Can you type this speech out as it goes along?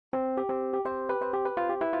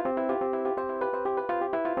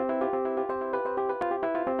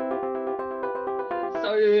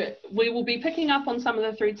So we will be picking up on some of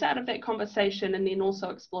the threads out of that conversation and then also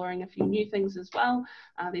exploring a few new things as well.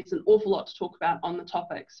 There's an awful lot to talk about on the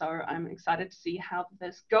topic, so I'm excited to see how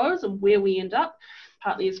this goes and where we end up,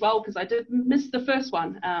 partly as well because I did miss the first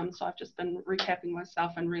one, so I've just been recapping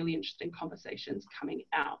myself and really interesting conversations coming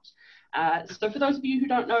out. So for those of you who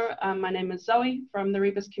don't know, my name is Zoe from the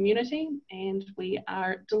Rebus community, and we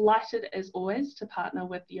are delighted as always to partner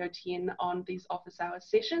with the OTN on these office hours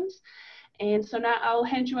sessions. And so now I'll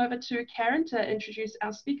hand you over to Karen to introduce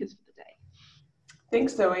our speakers for the day.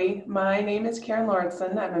 Thanks, Zoe. My name is Karen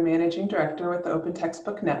Lawrenson. I'm a managing director with the Open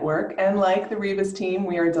Textbook Network. And like the Rebus team,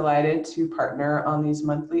 we are delighted to partner on these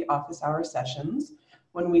monthly office hour sessions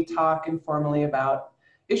when we talk informally about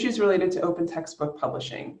issues related to open textbook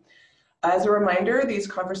publishing. As a reminder, these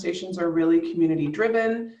conversations are really community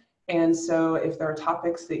driven. And so if there are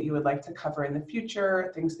topics that you would like to cover in the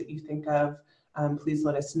future, things that you think of, please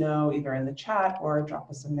let us know either in the chat or drop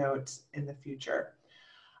us a note in the future.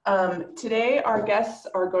 Today, our guests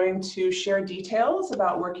are going to share details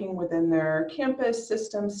about working within their campus,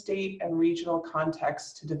 system, state, and regional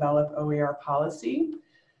context to develop OER policy.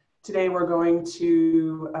 Today, we're going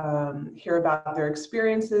to hear about their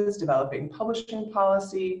experiences developing publishing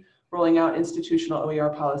policy, rolling out institutional OER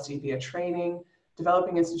policy via training,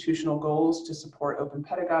 developing institutional goals to support open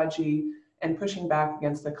pedagogy, and pushing back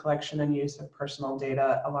against the collection and use of personal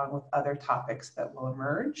data, along with other topics that will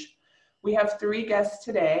emerge. We have three guests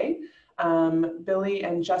today. Billy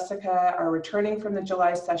and Jessica are returning from the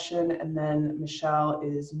July session, and then Michelle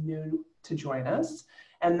is new to join us.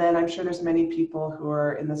 And then I'm sure there's many people who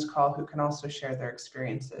are in this call who can also share their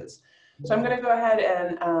experiences. So I'm gonna go ahead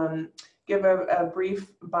and give a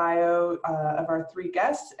brief bio of our three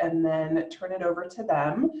guests and then turn it over to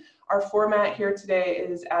them. Our format here today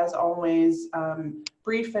is, as always,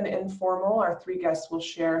 brief and informal. Our three guests will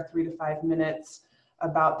share 3 to 5 minutes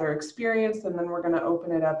about their experience, and then we're going to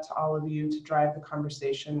open it up to all of you to drive the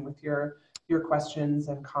conversation with your questions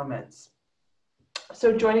and comments.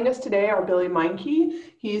 So joining us today are Billy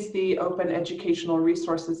Meinke. He's the Open Educational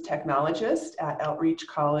Resources Technologist at Outreach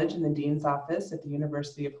College in the Dean's Office at the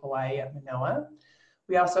University of Hawaii at Manoa.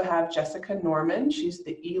 We also have Jessica Norman. She's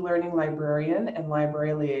the eLearning Librarian and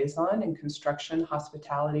Library Liaison in Construction,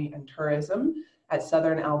 Hospitality, and Tourism at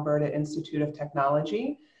Southern Alberta Institute of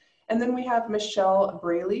Technology. And then we have Michelle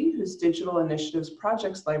Brailey, who's Digital Initiatives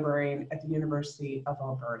Projects Librarian at the University of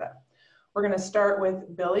Alberta. We're going to start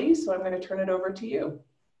with Billy, so I'm going to turn it over to you.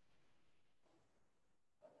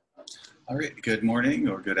 All right, good morning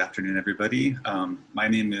or good afternoon, everybody. My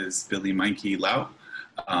name is Billy Meinke Lau,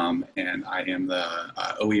 and I am the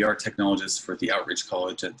OER technologist for the Outreach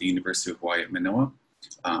College at the University of Hawaii at Manoa.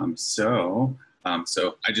 So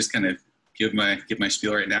I just kind of give my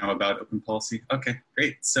spiel right now about open policy. Okay,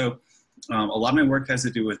 great. So a lot of my work has to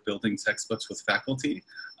do with building textbooks with faculty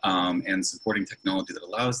and supporting technology that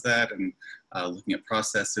allows that, and looking at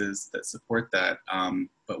processes that support that.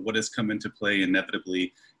 But what has come into play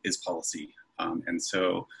inevitably is policy. And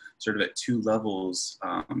so sort of at two levels,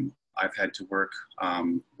 I've had to work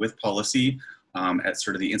with policy at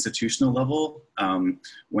sort of the institutional level.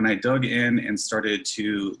 When I dug in and started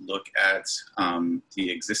to look at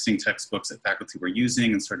the existing textbooks that faculty were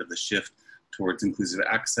using and sort of the shift towards inclusive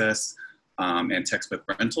access and textbook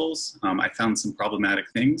rentals, I found some problematic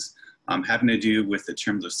things having to do with the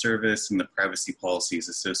terms of service and the privacy policies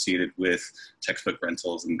associated with textbook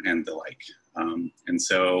rentals and the like. And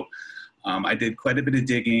so I did quite a bit of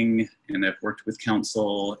digging, and I've worked with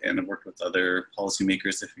council and I've worked with other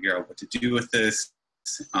policymakers to figure out what to do with this.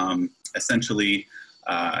 Essentially,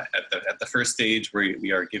 at the first stage, where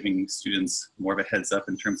we are giving students more of a heads up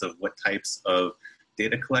in terms of what types of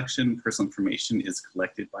data collection, personal information is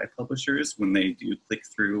collected by publishers when they do click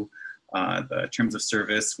through the terms of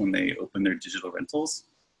service when they open their digital rentals.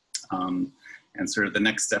 And sort of the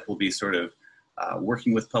next step will be sort of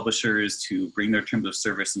working with publishers to bring their terms of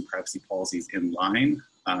service and privacy policies in line,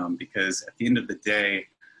 because at the end of the day,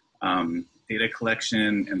 data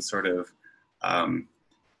collection and sort of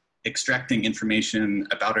extracting information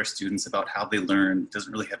about our students, about how they learn,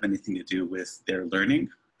 doesn't really have anything to do with their learning,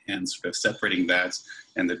 and sort of separating that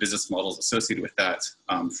and the business models associated with that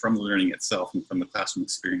from the learning itself and from the classroom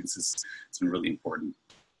experiences, it's been really important.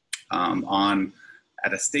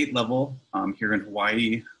 At a state level, here in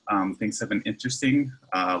Hawaii, things have been interesting.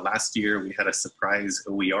 Last year, we had a surprise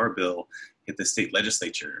OER bill hit the state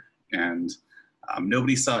legislature, and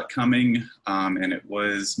nobody saw it coming, and it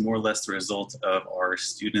was more or less the result of our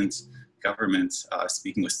student government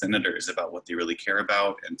speaking with senators about what they really care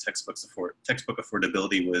about, and textbook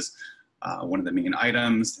affordability was one of the main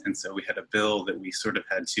items. And so we had a bill that we sort of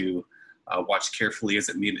had to watched carefully as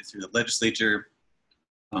it made it through the legislature.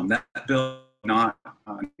 That bill not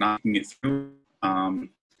making it through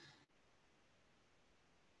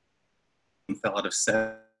fell out of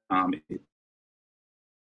set.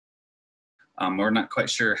 We're not quite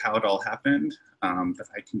sure how it all happened, but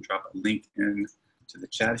I can drop a link in to the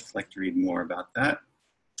chat if you'd like to read more about that.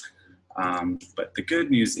 But the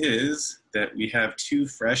good news is that we have 2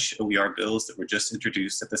 fresh OER bills that were just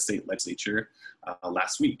introduced at the state legislature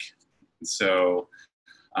last week. And so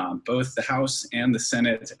both the House and the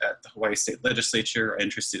Senate at the Hawaii State Legislature are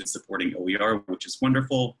interested in supporting OER, which is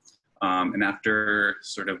wonderful. And after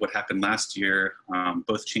sort of what happened last year,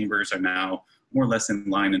 both chambers are now more or less in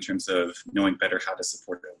line in terms of knowing better how to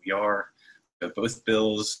support OER. But both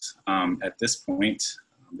bills at this point,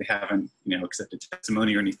 they haven't accepted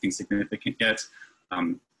testimony or anything significant yet.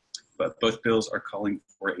 But both bills are calling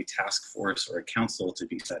for a task force or a council to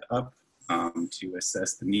be set up to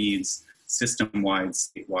assess the needs system-wide,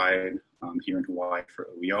 statewide here in Hawaii for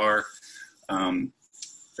OER.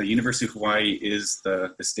 The University of Hawaii is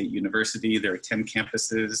the state university. There are 10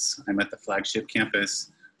 campuses. I'm at the flagship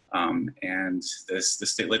campus. And the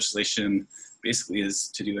state legislation basically is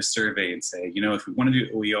to do a survey and say, if we want to do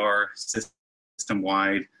OER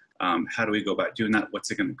system-wide, how do we go about doing that? What's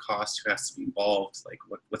it going to cost? Who has to be involved? Like,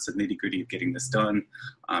 what's the nitty-gritty of getting this done?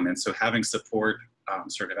 And so having support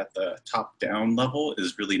sort of at the top-down level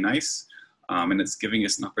is really nice. And it's giving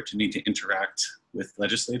us an opportunity to interact with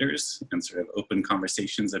legislators and sort of open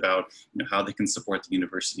conversations about how they can support the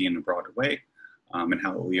university in a broader way and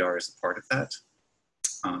how OER is a part of that.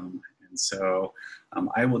 And so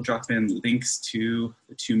I will drop in links to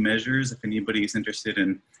the 2 measures if anybody is interested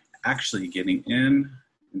in actually getting in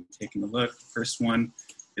and taking a look. The first one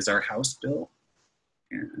is our House bill,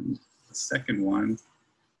 and the second one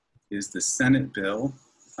is the Senate bill.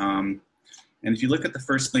 And if you look at the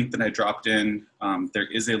first link that I dropped in, there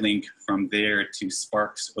is a link from there to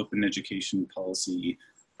Spark's Open Education Policy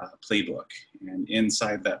playbook. And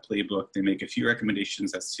inside that playbook, they make a few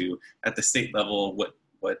recommendations as to, at the state level,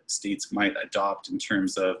 what states might adopt in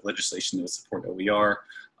terms of legislation that would support OER.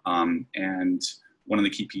 And one of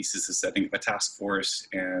the key pieces is setting up a task force,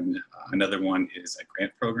 and another one is a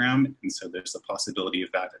grant program. And so there's the possibility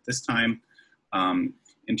of that at this time.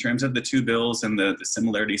 In terms of the 2 bills and the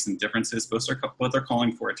similarities and differences, both are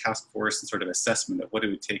calling for a task force and sort of assessment of what it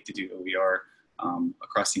would take to do OER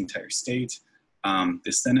across the entire state.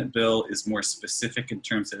 The Senate bill is more specific in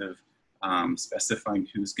terms of specifying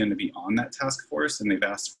who's going to be on that task force, and they've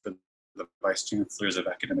asked for the vice chancellors of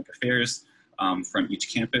academic affairs from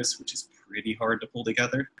each campus, which is pretty hard to pull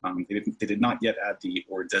together. They did not yet add the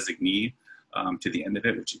 "or designee" to the end of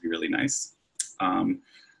it, which would be really nice.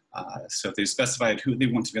 So they've specified who they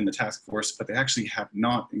want to be on the task force, but they actually have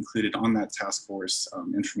not included on that task force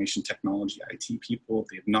information technology IT people.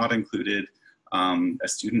 They have not included a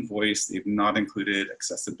student voice. They've not included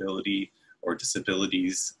accessibility or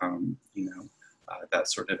disabilities, that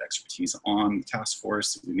sort of expertise on the task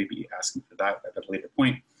force. We may be asking for that at a later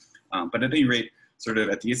point. But at any rate, sort of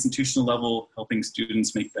at the institutional level, helping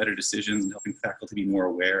students make better decisions and helping faculty be more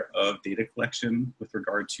aware of data collection with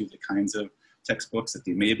regard to the kinds of textbooks that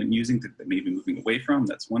they may have been using, that they may be moving away from.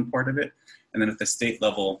 That's one part of it. And then at the state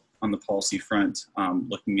level, on the policy front,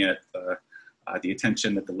 looking at the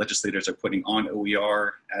attention that the legislators are putting on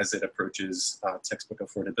OER as it approaches textbook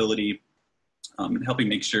affordability, and helping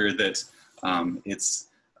make sure that it's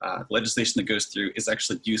legislation that goes through is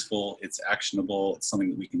actually useful, it's actionable, it's something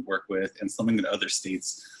that we can work with, and something that other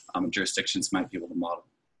states and jurisdictions might be able to model.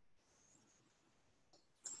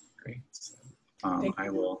 Great. So,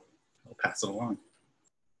 I'll pass it along.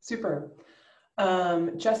 Super.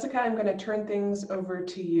 Jessica, I'm going to turn things over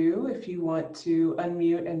to you if you want to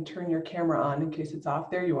unmute and turn your camera on in case it's off.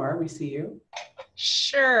 There you are. We see you.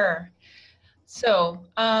 Sure. So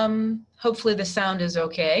hopefully the sound is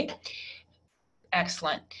okay.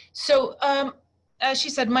 Excellent. So as she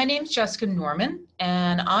said, my name's Jessica Norman,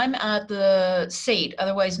 and I'm at the SAIT,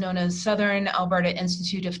 otherwise known as Southern Alberta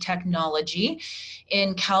Institute of Technology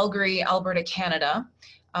in Calgary, Alberta, Canada.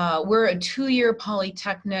 We're a 2-year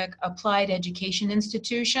polytechnic applied education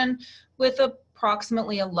institution with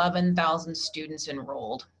approximately 11,000 students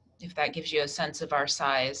enrolled, if that gives you a sense of our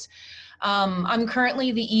size. I'm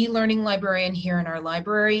currently the eLearning librarian here in our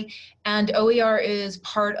library, and OER is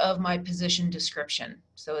part of my position description.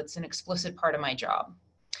 So it's an explicit part of my job.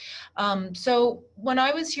 So when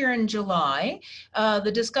I was here in July,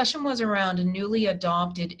 the discussion was around a newly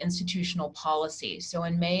adopted institutional policy. So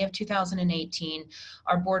in May of 2018,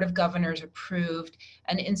 our Board of Governors approved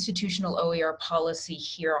an institutional OER policy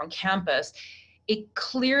here on campus. It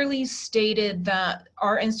clearly stated that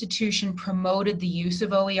our institution promoted the use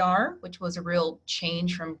of OER, which was a real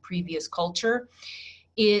change from previous culture.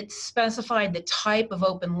 It specified the type of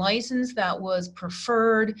open license that was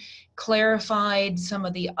preferred, clarified some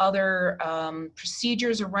of the other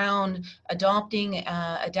procedures around adopting,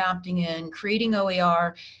 adapting, and creating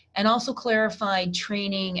OER, and also clarified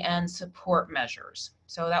training and support measures.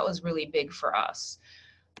 So that was really big for us.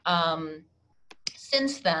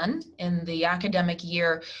 Since then, in the academic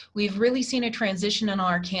year, we've really seen a transition on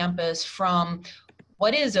our campus from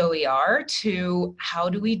what is OER to how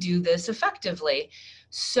do we do this effectively?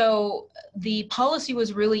 So the policy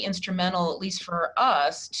was really instrumental, at least for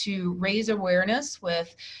us, to raise awareness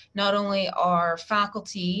with not only our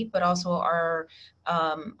faculty, but also our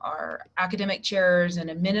academic chairs and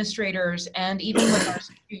administrators, and even with our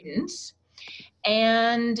students.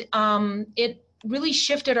 And it really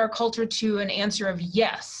shifted our culture to an answer of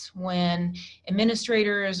yes when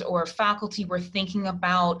administrators or faculty were thinking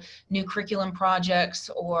about new curriculum projects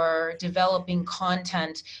or developing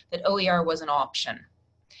content, that OER was an option.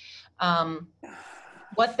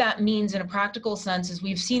 What that means in a practical sense is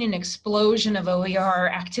we've seen an explosion of OER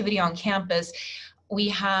activity on campus. We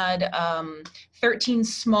had 13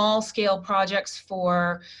 small scale projects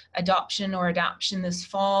for adoption or adaption this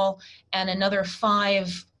fall, and another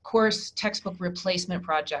 5 course textbook replacement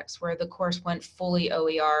projects where the course went fully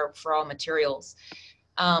OER for all materials.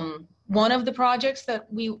 One of the projects that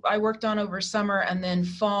I worked on over summer and then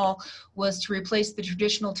fall was to replace the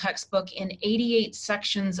traditional textbook in 88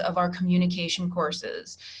 sections of our communication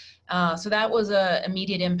courses. So that was an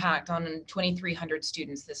immediate impact on 2,300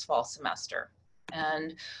 students this fall semester.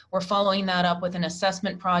 And we're following that up with an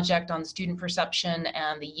assessment project on student perception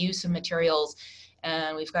and the use of materials.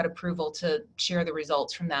 And we've got approval to share the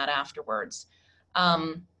results from that afterwards.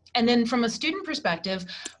 And then from a student perspective,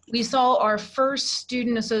 we saw our first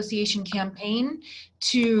student association campaign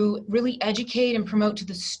to really educate and promote to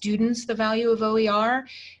the students the value of OER.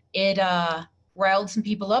 It riled some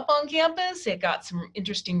people up on campus. It got some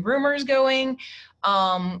interesting rumors going,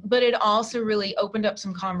 but it also really opened up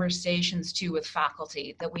some conversations too with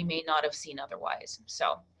faculty that we may not have seen otherwise.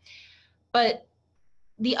 So, but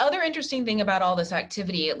the other interesting thing about all this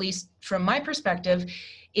activity, at least from my perspective,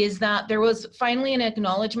 is that there was finally an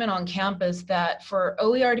acknowledgement on campus that for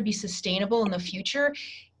OER to be sustainable in the future,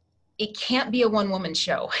 it can't be a one-woman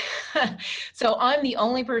show. So I'm the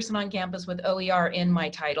only person on campus with OER in my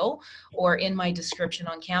title or in my description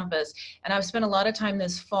on campus. And I've spent a lot of time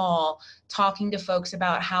this fall talking to folks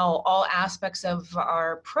about how all aspects of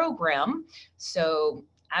our program, so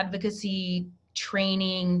advocacy,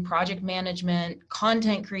 training, project management,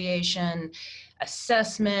 content creation,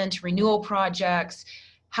 assessment, renewal projects,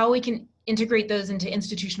 how we can integrate those into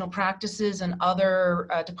institutional practices and other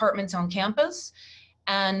departments on campus.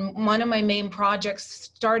 And one of my main projects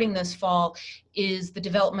starting this fall is the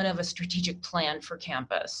development of a strategic plan for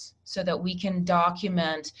campus so that we can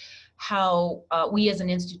document how we as an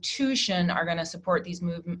institution are going to support these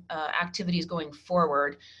activities going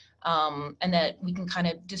forward, and that we can kind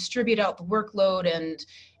of distribute out the workload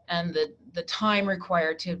and the time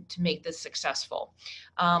required to make this successful.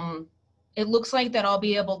 It looks like that I'll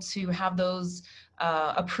be able to have those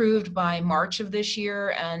approved by March of this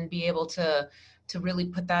year and be able to really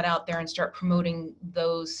put that out there and start promoting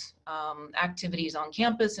those activities on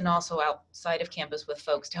campus and also outside of campus with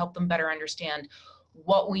folks to help them better understand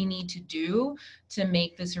what we need to do to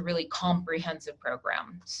make this a really comprehensive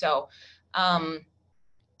program. So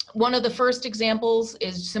one of the first examples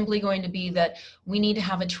is simply going to be that we need to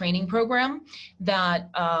have a training program that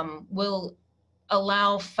will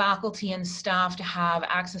allow faculty and staff to have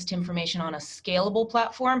access to information on a scalable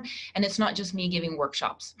platform. And it's not just me giving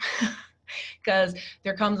workshops, because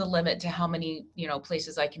there comes a limit to how many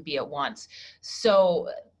places I can be at once. So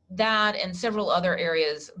that and several other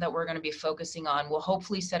areas that we're going to be focusing on will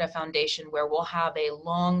hopefully set a foundation where we'll have a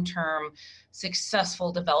long-term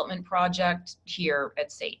successful development project here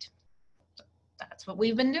at SAIT. That's what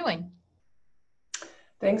we've been doing.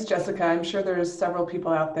 Thanks, Jessica. I'm sure there's several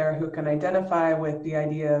people out there who can identify with the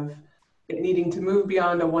idea of it needing to move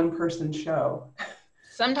beyond a one-person show.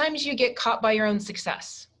 Sometimes you get caught by your own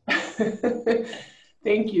success.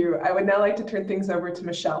 Thank you. I would now like to turn things over to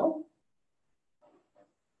Michelle.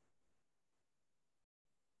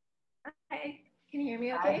 Hi, can you hear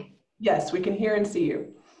me okay? Yes, we can hear and see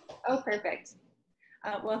you. Oh, perfect.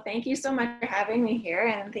 Well, thank you so much for having me here,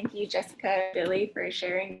 and thank you, Jessica and Billy, for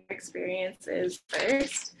sharing your experiences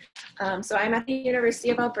first. So I'm at the University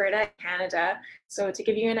of Alberta, Canada. So to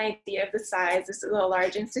give you an idea of the size, this is a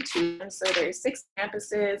large institution. So there's 6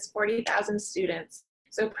 campuses, 40,000 students,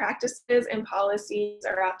 So practices and policies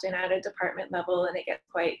are often at a department level and it gets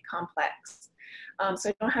quite complex. So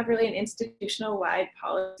I don't have really an institutional-wide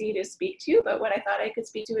policy to speak to, but what I thought I could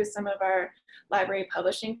speak to is some of our library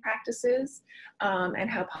publishing practices and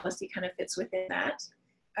how policy kind of fits within that.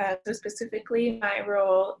 So specifically, my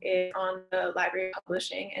role is on the library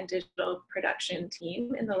publishing and digital production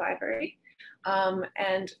team in the library.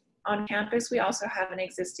 And on campus, we also have an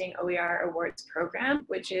existing OER awards program,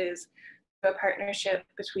 which is a partnership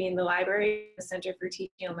between the library and the Center for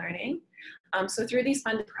Teaching and Learning. So through these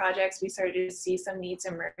funded projects, we started to see some needs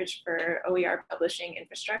emerge for OER publishing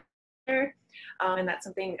infrastructure. And that's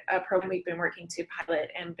something, a program we've been working to pilot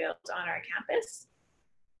and build on our campus.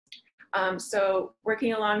 So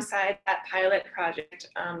working alongside that pilot project,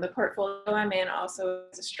 the portfolio I'm in also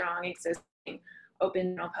has a strong existing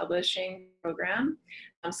open publishing program.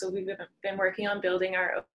 So we've been working on building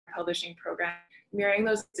our open publishing program, mirroring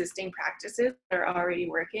those existing practices that are already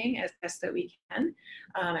working as best that we can.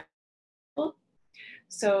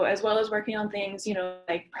 So as well as working on things, you know,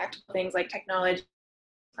 like practical things like technology,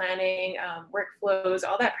 planning, workflows,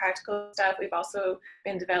 all that practical stuff. We've also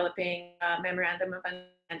been developing a memorandum of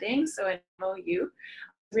understanding, so an MOU.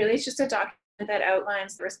 Really, it's just a document that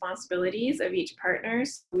outlines the responsibilities of each partner.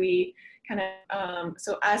 So we kind of,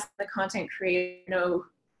 so us, the content creator, know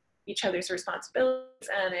each other's responsibilities,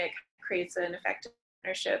 and it creates an effective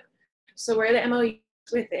partnership. So where the MOU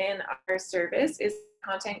is within our service is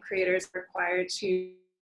content creators required to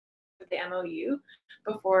the MOU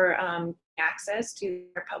before access to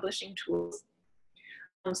their publishing tools.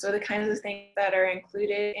 So the kinds of things that are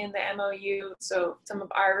included in the MOU, so some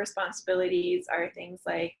of our responsibilities are things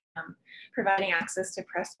like providing access to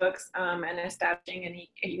Pressbooks and establishing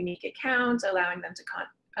a unique account, allowing them to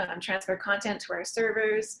transfer content to our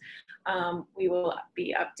servers. We will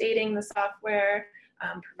be updating the software,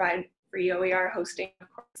 provide free OER hosting, of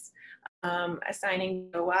course, assigning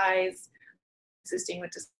OIs, assisting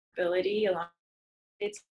with disability along with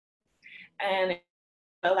it, and it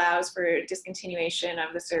allows for discontinuation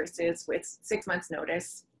of the services with 6 months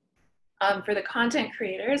notice. For the content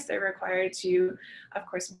creators, they're required to, of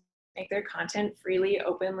course, make their content freely,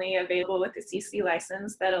 openly available with the CC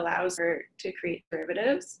license that allows her to create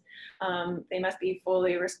derivatives. They must be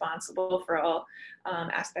fully responsible for all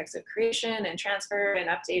aspects of creation and transfer and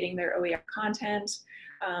updating their OER content.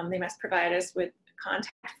 They must provide us with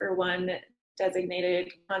contact for one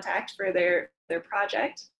designated contact for their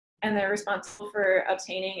project. And they're responsible for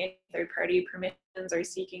obtaining any third-party permissions or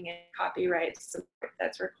seeking any copyright support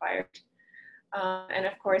that's required. And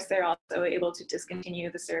of course, they're also able to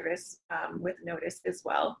discontinue the service with notice as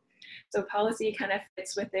well. So policy kind of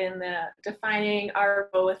fits within the defining our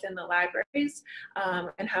role within the libraries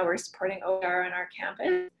and how we're supporting OER on our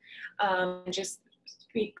campus. Just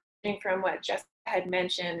speaking from what Jessica had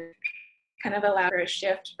mentioned, kind of allow for a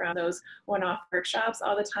shift from those one-off workshops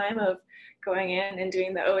all the time of going in and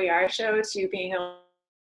doing the OER show to being able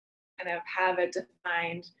to kind of have a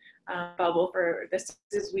defined bubble for the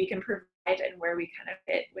services we can provide and where we kind of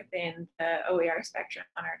fit within the OER spectrum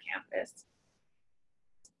on our campus.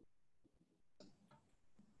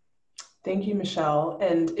 Thank you, Michelle.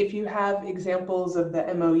 And if you have examples of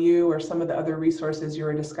the MOU or some of the other resources you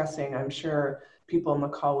were discussing, I'm sure people on the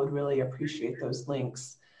call would really appreciate those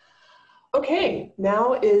links. Okay,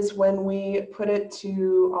 now is when we put it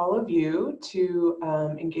to all of you to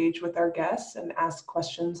engage with our guests and ask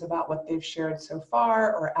questions about what they've shared so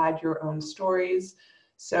far or add your own stories.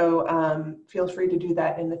 So feel free to do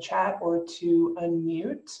that in the chat or to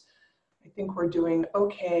unmute. I think we're doing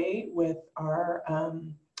okay with our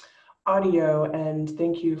audio, and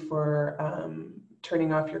thank you for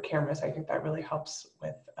turning off your cameras. I think that really helps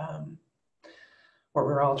with what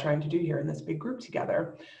we're all trying to do here in this big group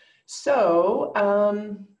together. So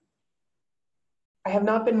I have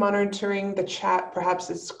not been monitoring the chat perhaps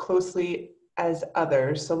as closely as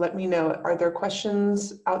others. So let me know, are there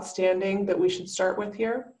questions outstanding that we should start with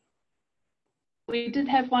here? We did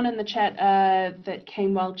have one in the chat that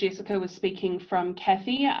came while Jessica was speaking from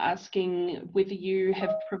Kathy, asking whether you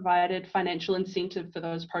have provided financial incentive for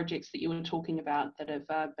those projects that you were talking about that have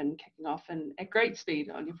been kicking off at great speed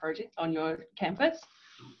on your project, on your campus.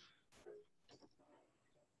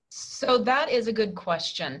 So that is a good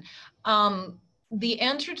question. The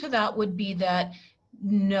answer to that would be that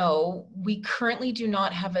no, we currently do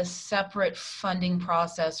not have a separate funding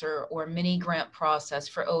process or mini grant process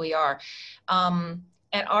for OER.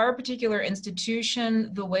 At our particular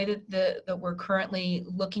institution, the way that we're currently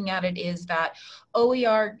looking at it is that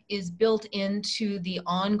OER is built into the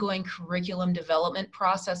ongoing curriculum development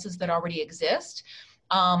processes that already exist.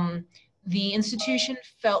 the institution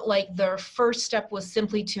felt like their first step was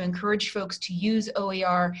simply to encourage folks to use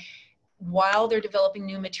OER while they're developing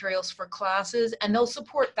new materials for classes, and they'll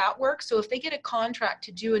support that work. So if they get a contract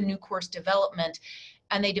to do a new course development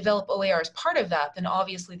and they develop OER as part of that, then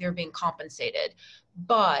obviously they're being compensated.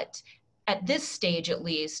 But at this stage, at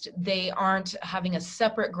least, they aren't having a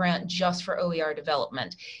separate grant just for OER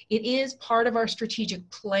development. It is part of our strategic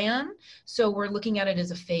plan, so we're looking at it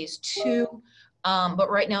as a phase 2. But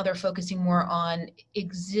right now they're focusing more on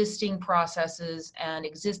existing processes and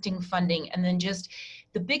existing funding. And then just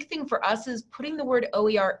the big thing for us is putting the word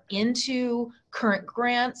OER into current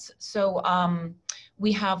grants. So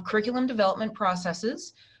we have curriculum development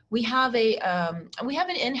processes. We have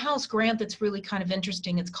an in-house grant that's really kind of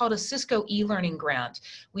interesting. It's called a Cisco eLearning grant.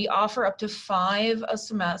 We offer up to 5 a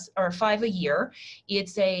semester or 5 a year.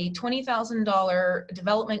 It's a $20,000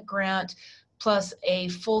 development grant plus a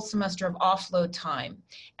full semester of offload time.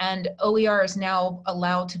 And OER is now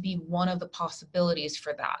allowed to be one of the possibilities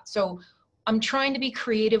for that. So I'm trying to be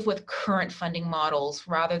creative with current funding models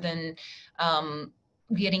rather than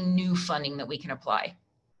getting new funding that we can apply.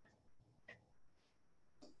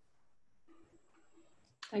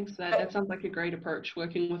 Thanks for that. That sounds like a great approach,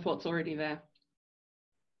 working with what's already there.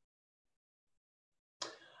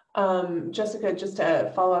 Jessica, just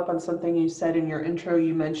to follow up on something you said in your intro,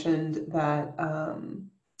 you mentioned that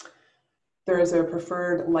there is a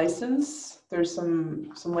preferred license. There's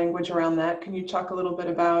some language around that. Can you talk a little bit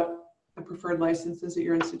about the preferred licenses at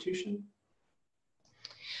your institution?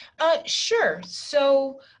 Sure.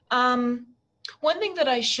 So one thing that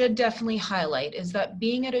I should definitely highlight is that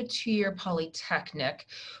being at a 2-year polytechnic,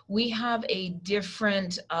 we have a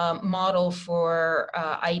different model for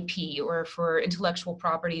IP or for intellectual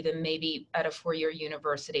property than maybe at a 4-year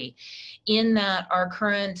university, in that our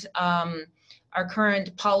current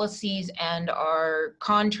policies and our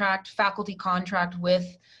faculty contract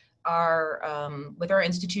with our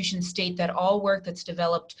institution state that all work that's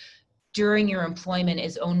developed during your employment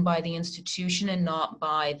is owned by the institution and not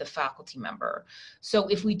by the faculty member. So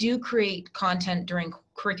if we do create content during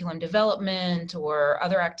curriculum development or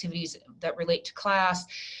other activities that relate to class,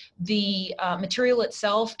 the material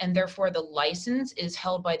itself and therefore the license is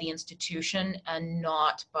held by the institution and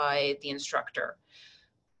not by the instructor.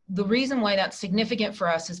 The reason why that's significant for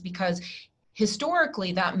us is because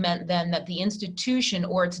historically, that meant then that the institution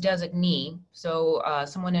or its designee, so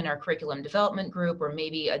someone in our curriculum development group or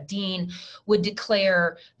maybe a dean, would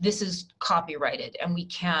declare this is copyrighted and we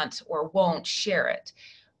can't or won't share it.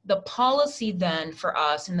 The policy then for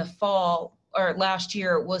us in the fall or last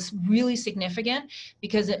year was really significant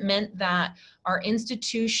because it meant that our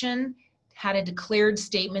institution had a declared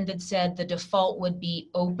statement that said the default would be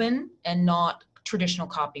open and not traditional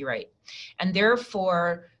copyright. And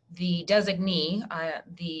therefore, the designee,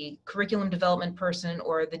 the curriculum development person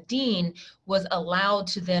or the dean was allowed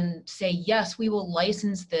to then say, yes, we will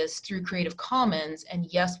license this through Creative Commons and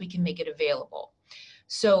yes, we can make it available.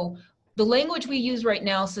 So the language we use right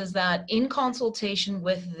now says that in consultation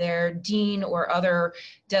with their dean or other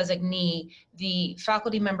designee, the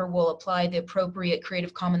faculty member will apply the appropriate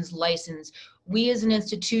Creative Commons license. We as an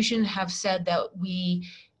institution have said that we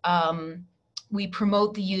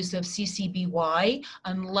promote the use of CC BY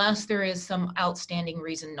unless there is some outstanding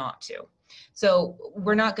reason not to. So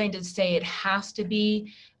we're not going to say it has to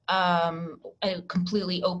be a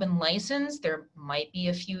completely open license. There might be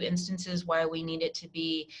a few instances why we need it to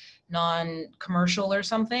be non-commercial or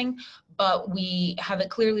something, but we have it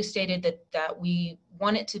clearly stated that we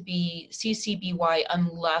want it to be CC BY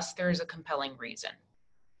unless there's a compelling reason.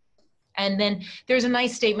 And then there's a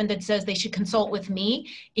nice statement that says they should consult with me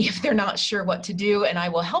if they're not sure what to do, and I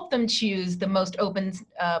will help them choose the most open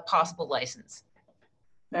possible license.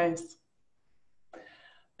 Nice.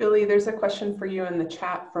 Billy, there's a question for you in the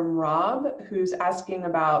chat from Rob, who's asking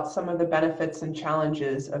about some of the benefits and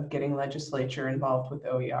challenges of getting legislature involved with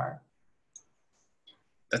OER.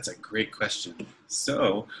 That's a great question.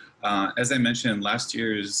 So, as I mentioned, last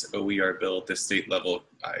year's OER bill at the state level,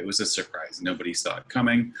 it was a surprise. Nobody saw it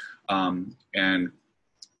coming.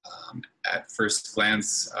 At first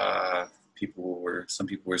glance, some people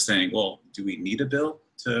were saying, well, do we need a bill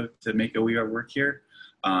to make OER work here?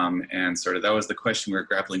 And sort of that was the question we were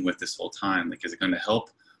grappling with this whole time. Like, is it going to help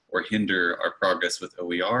or hinder our progress with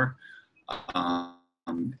OER?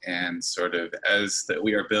 And sort of as the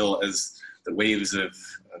OER bill, as the waves of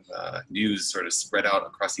news sort of spread out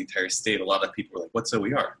across the entire state, a lot of people were like, what's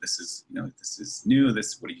OER? This is new.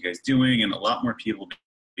 What are you guys doing? And a lot more people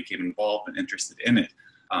became involved and interested in it.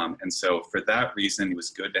 And so for that reason, it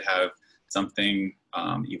was good to have something,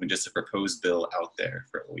 even just a proposed bill out there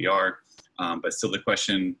for OER. But still the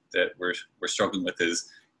question that we're struggling with is,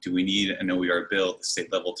 do we need an OER bill at the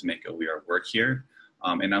state level to make OER work here?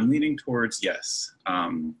 And I'm leaning towards yes.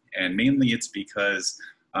 And mainly it's because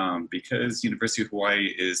University of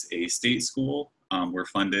Hawaii is a state school. We're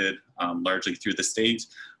funded largely through the state.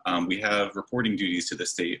 We have reporting duties to the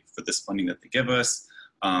state for this funding that they give us.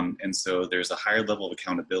 And so there's a higher level of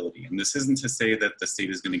accountability. And this isn't to say that the state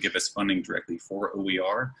is going to give us funding directly for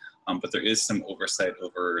OER, but there is some oversight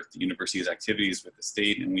over the university's activities with the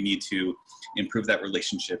state, and we need to improve that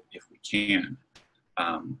relationship if we can.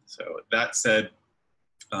 So that said,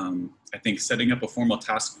 I think setting up a formal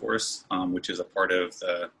task force, which is a part of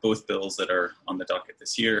both bills that are on the docket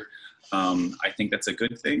this year, I think that's a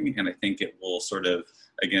good thing. And I think it will sort of,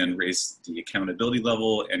 again, raise the accountability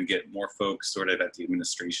level and get more folks sort of at the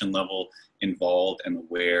administration level involved and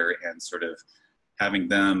aware, and sort of having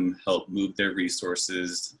them help move their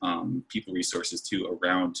resources, people resources too,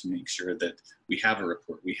 around to make sure that we have a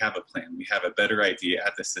report, we have a plan, we have a better idea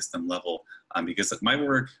at the system level. Because my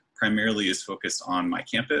work primarily is focused on my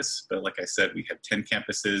campus, but like I said, we have 10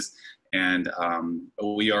 campuses, and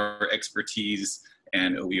OER expertise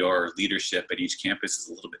and OER leadership at each campus is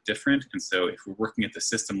a little bit different. And so if we're working at the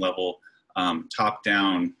system level, top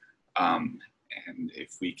down, and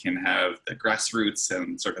if we can have the grassroots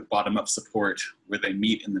and sort of bottom up support where they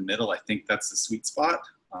meet in the middle, I think that's the sweet spot.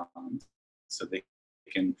 So they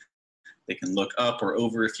can look up or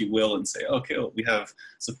over, if you will, and say, okay, well, we have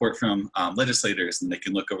support from legislators, and they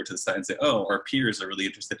can look over to the side and say, oh, our peers are really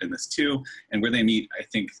interested in this too. And where they meet, I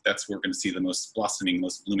think that's where we're going to see the most blossoming,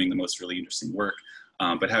 most blooming, the most really interesting work.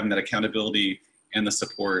 But having that accountability and the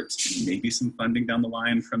support, and maybe some funding down the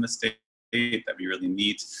line from the state, that'd be really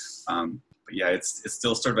neat. But yeah, it's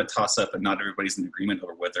still sort of a toss-up, and not everybody's in agreement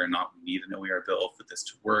over whether or not we need an OER bill for this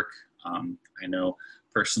to work. I know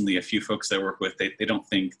personally a few folks I work with, they don't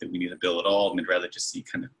think that we need a bill at all, and they'd rather just see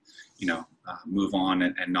kind of, move on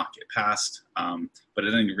and not get passed. But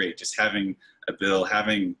at any rate, just having a bill,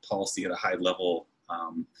 having policy at a high level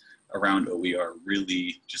around OER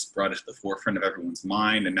really just brought it to the forefront of everyone's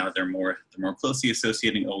mind, and now they're more closely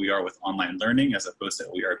associating OER with online learning, as opposed to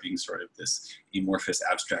OER being sort of this amorphous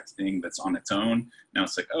abstract thing that's on its own. Now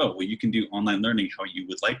it's like, oh, well, you can do online learning how you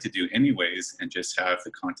would like to do anyways, and just have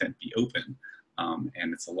the content be open.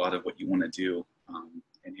 And it's a lot of what you want to do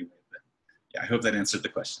anyway. But yeah, I hope that answered the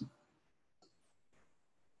question.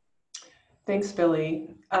 Thanks,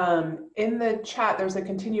 Billy. In the chat, there's a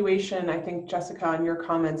continuation, I think, Jessica, on your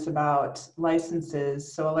comments about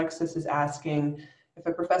licenses. So Alexis is asking, if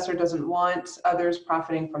a professor doesn't want others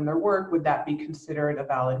profiting from their work, would that be considered a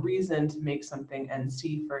valid reason to make something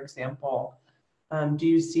NC, for example? Do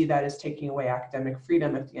you see that as taking away academic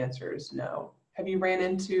freedom if the answer is no? Have you ran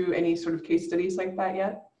into any sort of case studies like that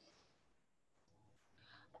yet?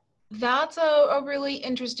 That's a really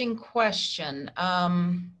interesting question.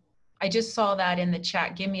 I just saw that in the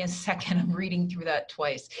chat. Give me a second. I'm reading through that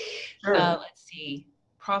twice. Sure. Let's see.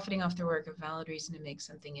 Profiting off the work, a valid reason to make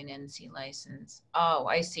something an NC license. Oh,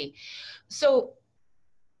 I see. So,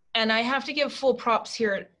 and I have to give full props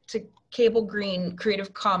here to Cable Green,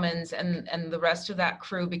 Creative Commons, and the rest of that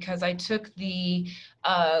crew, because I took the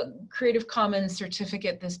Creative Commons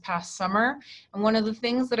certificate this past summer. And one of the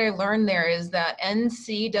things that I learned there is that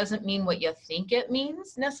NC doesn't mean what you think it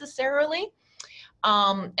means necessarily.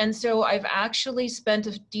 And so I've actually spent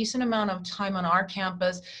a decent amount of time on our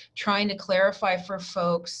campus trying to clarify for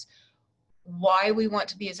folks why we want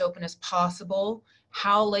to be as open as possible,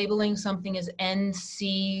 how labeling something as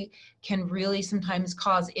NC can really sometimes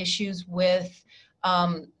cause issues with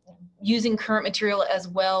using current material as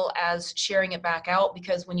well as sharing it back out,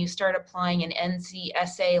 because when you start applying an NC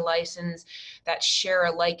SA license, that share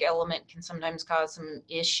alike element can sometimes cause some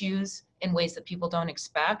issues in ways that people don't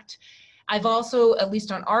expect. I've also, at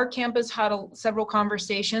least on our campus, had several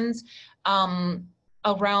conversations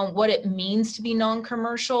around what it means to be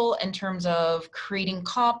non-commercial in terms of creating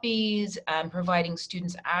copies and providing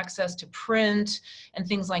students access to print and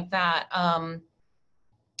things like that.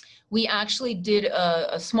 We actually did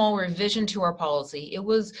a small revision to our policy. It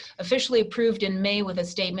was officially approved in May with a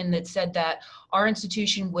statement that said that our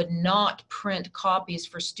institution would not print copies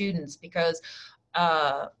for students because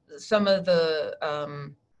some of the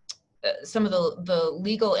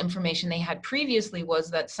legal information they had previously was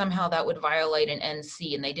that somehow that would violate an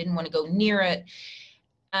NC, and they didn't want to go near it.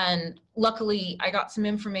 And luckily, I got some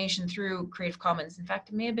information through Creative Commons. In fact,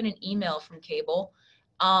 it may have been an email from Cable,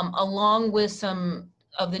 along with some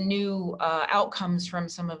of the new outcomes from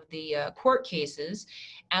some of the court cases.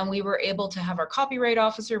 And we were able to have our copyright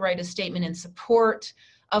officer write a statement in support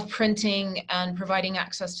of printing and providing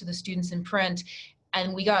access to the students in print.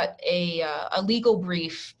 And we got a legal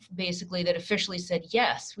brief basically that officially said,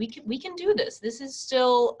 yes, we can do this. This is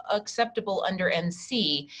still acceptable under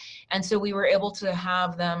NC. And so we were able to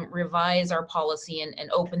have them revise our policy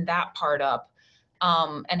and open that part up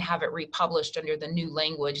and have it republished under the new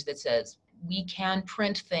language that says we can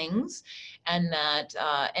print things, and that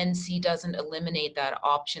NC doesn't eliminate that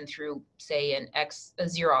option through, say, a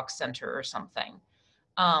Xerox center or something.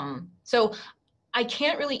 So I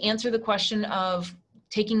can't really answer the question of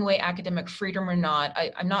taking away academic freedom or not.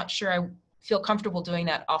 I'm not sure I feel comfortable doing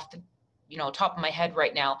that off the top of my head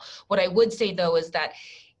right now. What I would say though is that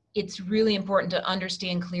it's really important to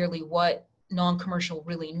understand clearly what non-commercial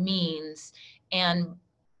really means, and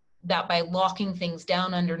that by locking things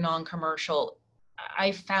down under non-commercial,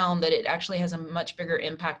 I found that it actually has a much bigger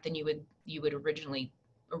impact than you would originally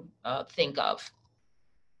think of.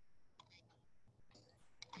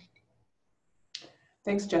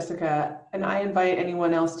 Thanks, Jessica. And I invite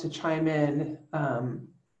anyone else to chime in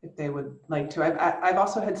if they would like to. I've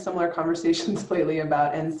also had similar conversations lately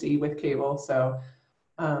about NC with cable, so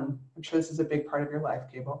I'm sure this is a big part of your life,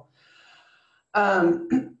 cable.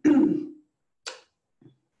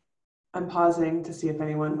 I'm pausing to see if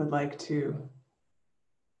anyone would like to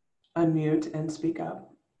unmute and speak up.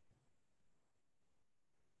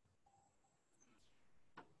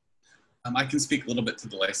 I can speak a little bit to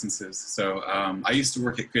the licenses. So I used to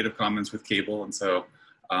work at Creative Commons with cable, and so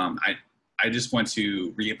I just want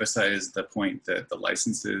to reemphasize the point that the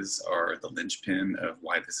licenses are the linchpin of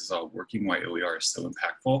why this is all working, why OER is so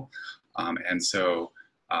impactful. And so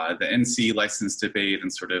the NC license debate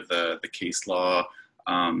and sort of the case law,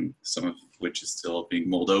 some of which is still being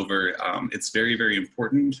mulled over, it's very, very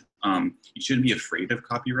important. You shouldn't be afraid of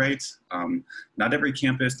copyright. Not every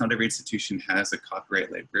campus, not every institution has a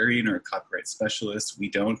copyright librarian or a copyright specialist. We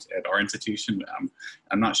don't at our institution.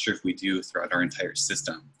 I'm not sure if we do throughout our entire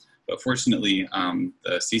system. But fortunately,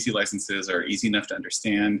 the CC licenses are easy enough to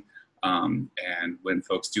understand. And when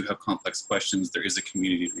folks do have complex questions, there is a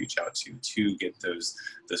community to reach out to get those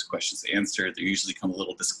questions answered. There usually come a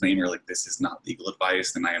little disclaimer like, this is not legal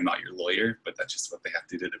advice and I am not your lawyer, but that's just what they have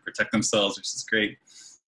to do to protect themselves, which is great.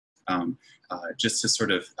 Just to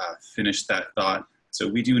sort of finish that thought. So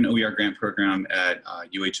we do an OER grant program at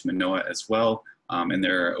Mānoa as well. And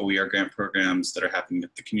there are OER grant programs that are happening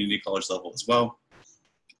at the community college level as well.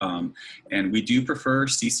 And we do prefer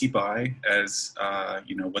CC BY as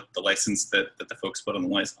what the license that the folks put on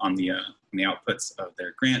the outputs of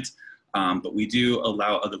their grant. But we do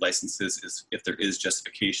allow other licenses if there is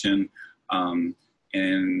justification.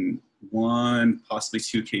 In one, possibly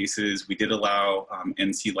two cases, we did allow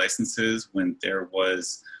NC licenses when there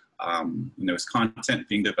was content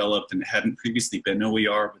being developed and it hadn't previously been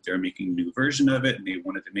OER, but they're making a new version of it and they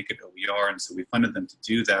wanted to make it OER, and so we funded them to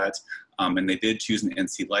do that. And they did choose an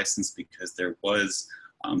NC license because there was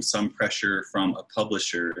some pressure from a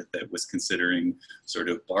publisher that was considering sort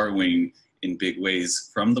of borrowing in big ways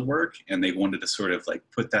from the work, and they wanted to sort of like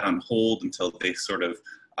put that on hold until they sort of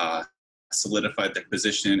solidified their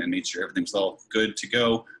position and made sure everything's all good to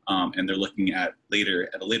go. And they're looking at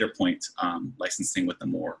a later point, licensing with a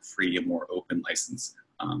more free, a more open license.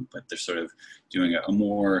 But they're sort of doing a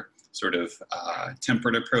more sort of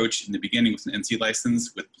tempered approach in the beginning with an NC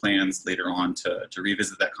license, with plans later on to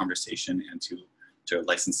revisit that conversation and to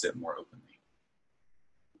license it more openly.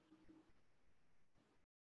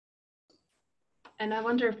 And I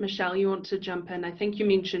wonder if, Michelle, you want to jump in. I think you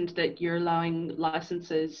mentioned that you're allowing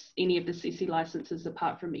licenses, any of the CC licenses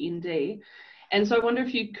apart from ND. And so I wonder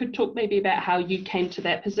if you could talk maybe about how you came to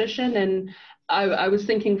that position. And I was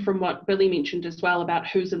thinking from what Billy mentioned as well about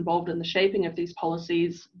who's involved in the shaping of these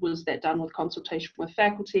policies. Was that done with consultation with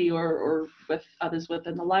faculty or with others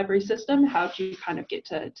within the library system? How do you kind of get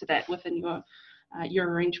to that within your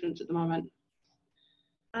arrangements at the moment?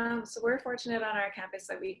 So we're fortunate on our campus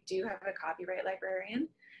that we do have a copyright librarian.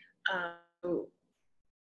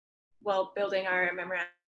 While building our memorandum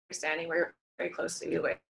of understanding, we're very closely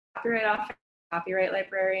with copyright office, copyright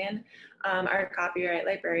librarian. Our copyright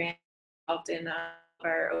librarian involved in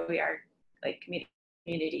our OER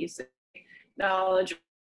communities, knowledge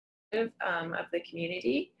of the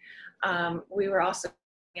community. We were also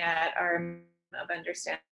looking at our of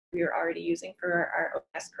understanding we were already using for our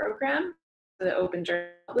OS program, the open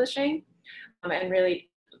journal publishing, and really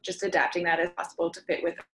just adapting that as possible to fit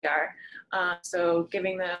with OER. So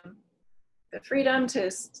giving them the freedom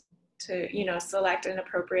to select an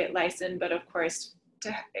appropriate license, but of course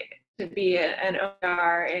to be an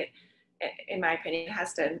OER, in my opinion, it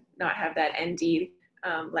has to not have that ND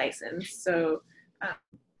license. So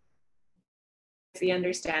the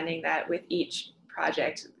understanding that with each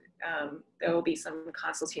project, there will be some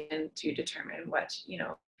consultation to determine what,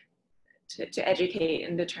 to educate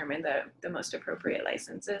and determine the most appropriate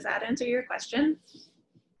licenses. Does that answer your question?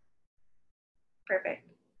 Perfect.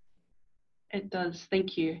 It does,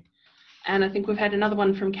 thank you. And I think we've had another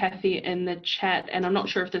one from Kathy in the chat, and I'm not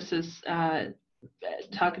sure if this is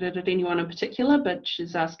targeted at anyone in particular, but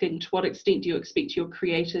she's asking, to what extent do you expect your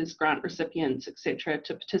creators, grant recipients, etc.,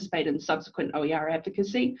 to participate in subsequent OER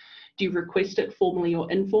advocacy? Do you request it formally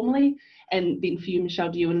or informally? And then for you, Michelle,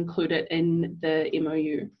 do you include it in the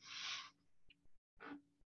MOU?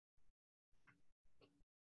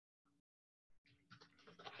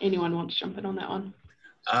 Anyone want to jump in on that one?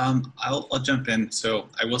 I'll jump in. So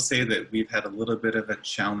I will say that we've had a little bit of a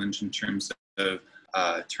challenge in terms of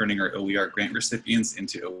turning our OER grant recipients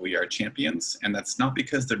into OER champions. And that's not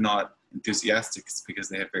because they're not enthusiastic, it's because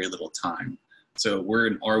they have very little time. So we're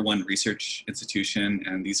an R1 research institution,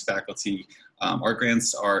 and these faculty, our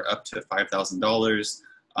grants are up to $5,000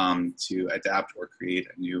 to adapt or create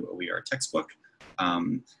a new OER textbook.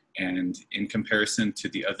 And in comparison to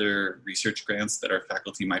the other research grants that our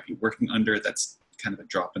faculty might be working under, that's kind of a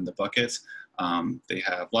drop in the bucket. They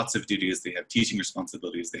have lots of duties, they have teaching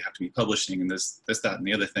responsibilities, they have to be publishing, and this, that, and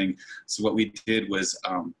the other thing. So what we did was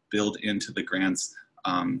build into the grants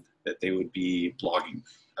that they would be blogging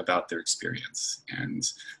about their experience. And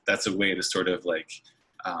that's a way to sort of like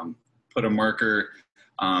put a marker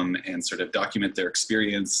and sort of document their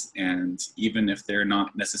experience. And even if they're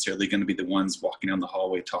not necessarily going to be the ones walking down the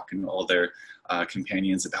hallway talking to all their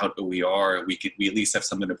companions about OER, we at least have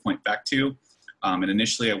something to point back to. And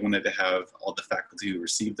initially I wanted to have all the faculty who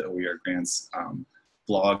received the OER grants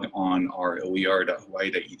blog on our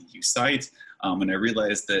oer.hawaii.edu site. And I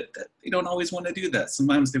realized that they don't always want to do that.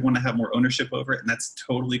 Sometimes they want to have more ownership over it, and that's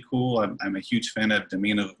totally cool. I'm a huge fan of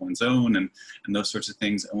domain of one's own and those sorts of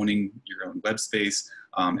things, owning your own web space.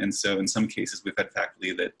 And so in some cases, we've had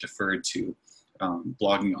faculty that deferred to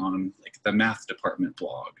blogging on like the math department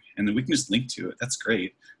blog, and then we can just link to it. That's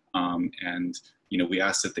great. And we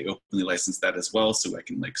asked that they openly license that as well, so I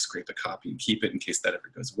can like scrape a copy and keep it in case that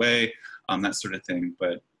ever goes away, that sort of thing.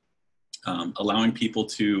 But allowing people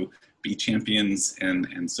to be champions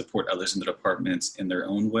and support others in the department in their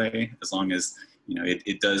own way, as long as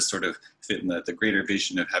it does sort of fit in the greater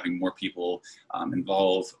vision of having more people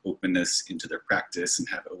involve openness into their practice and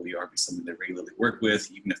have OER be something they regularly work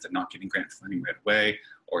with, even if they're not getting grant funding right away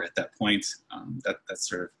or at that point. That's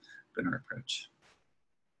sort of been our approach.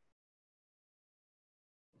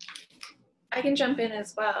 I can jump in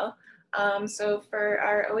as well. So for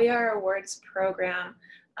our OER awards program,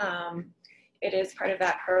 it is part of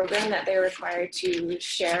that program that they're required to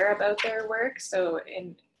share about their work. So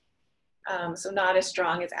so not as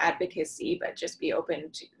strong as advocacy, but just be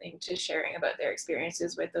open to sharing about their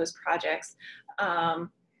experiences with those projects.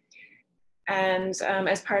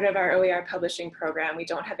 As part of our OER publishing program, we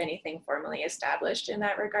don't have anything formally established in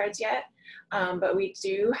that regards yet, but we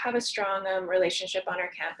do have a strong relationship on our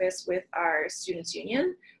campus with our students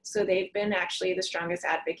union. So they've been actually the strongest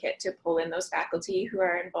advocate to pull in those faculty who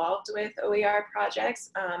are involved with OER projects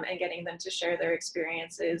and getting them to share their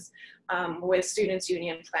experiences with students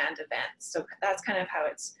union planned events. So that's kind of how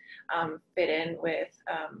it's fit in with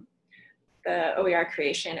the OER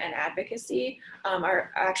creation and advocacy.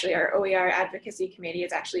 Our OER advocacy committee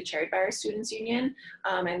is actually chaired by our students union,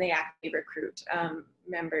 and they actively recruit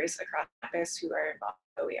members across campus who are involved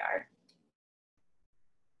with OER.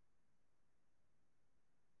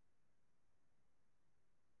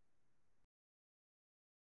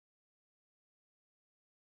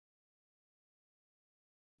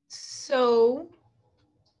 So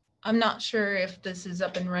I'm not sure if this is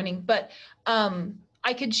up and running, but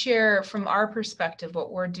I could share from our perspective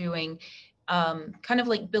what we're doing. Kind of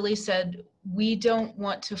like Billy said, we don't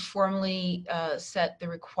want to formally set the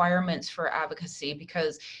requirements for advocacy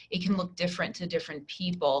because it can look different to different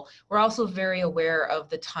people. We're also very aware of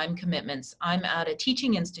the time commitments. I'm at a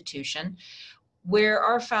teaching institution where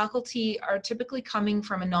our faculty are typically coming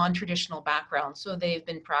from a non-traditional background. So they've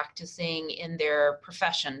been practicing in their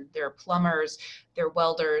profession. They're plumbers, they're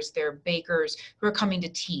welders, they're bakers who are coming to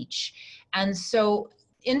teach. And so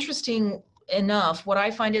interesting enough, what I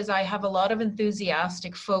find is I have a lot of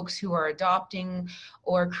enthusiastic folks who are adopting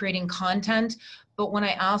or creating content, but when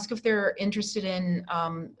I ask if they're interested in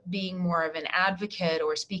being more of an advocate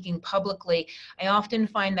or speaking publicly, I often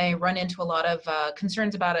find I run into a lot of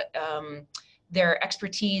concerns about it, their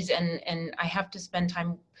expertise, and I have to spend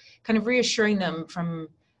time kind of reassuring them from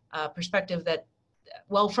a perspective that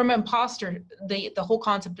well, from imposter, the whole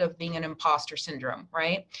concept of being an imposter syndrome,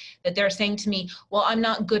 right? That they're saying to me, well, I'm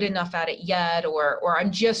not good enough at it yet, or I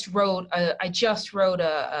just wrote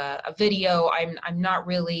a video. I'm not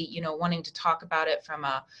really, you know, wanting to talk about it from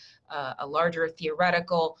a larger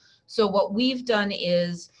theoretical. So what we've done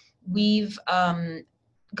is we've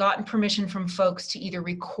gotten permission from folks to either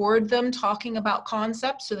record them talking about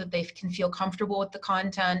concepts so that they can feel comfortable with the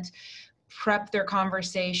content, prep their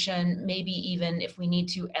conversation, maybe even if we need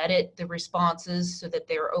to edit the responses so that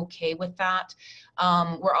they're okay with that.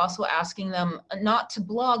 We're also asking them not to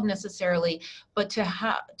blog necessarily, but to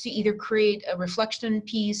either create a reflection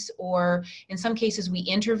piece, or in some cases we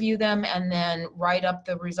interview them and then write up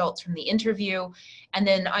the results from the interview. And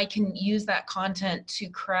then I can use that content to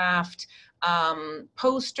craft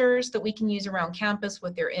posters that we can use around campus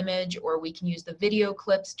with their image, or we can use the video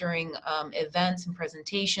clips during events and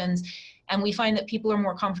presentations. And we find that people are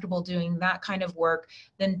more comfortable doing that kind of work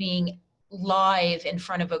than being live in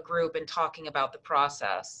front of a group and talking about the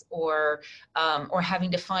process, or having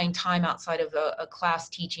to find time outside of a class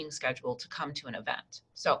teaching schedule to come to an event.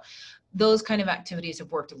 So those kind of activities have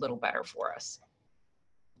worked a little better for us.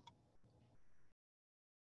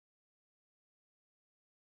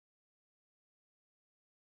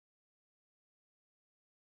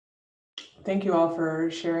 Thank you all for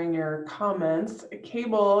sharing your comments.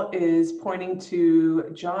 Cable is pointing to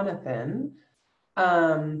Jonathan.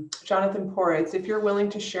 Jonathan Poritz, if you're willing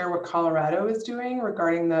to share what Colorado is doing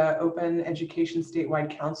regarding the Open Education Statewide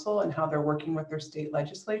Council and how they're working with their state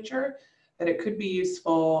legislature, that it could be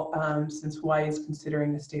useful since Hawaii is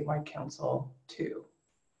considering a statewide council too.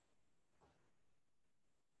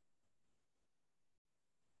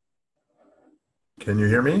 Can you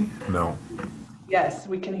hear me? No. Yes,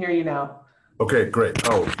 we can hear you now. Okay, great.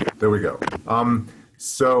 Oh, there we go.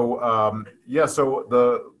 Yeah, so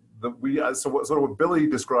what Billy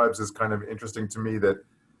describes is kind of interesting to me, that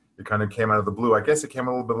it kind of came out of the blue. I guess it came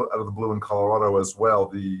a little bit out of the blue in Colorado as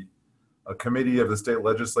well. A committee of the state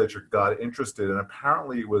legislature got interested, and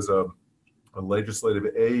apparently it was a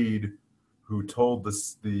legislative aide who told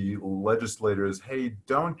the legislators, hey,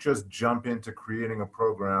 don't just jump into creating a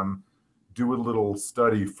program, do a little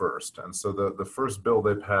study first. And so the first bill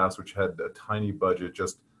they passed, which had a tiny budget,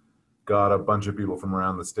 just got a bunch of people from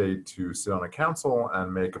around the state to sit on a council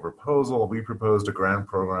and make a proposal. We proposed a grant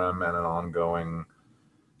program and an ongoing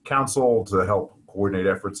council to help coordinate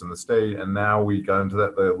efforts in the state. And now we got into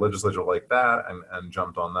that, the legislature liked that and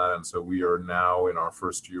jumped on that. And so we are now in our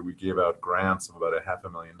first year, we gave out grants of about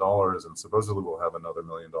 $500,000, and supposedly we'll have another $1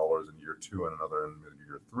 million in year 2 and another in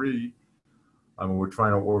year 3. We're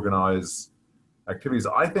trying to organize activities.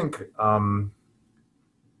 I think,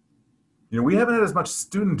 we haven't had as much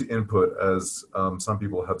student input as some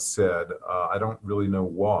people have said. I don't really know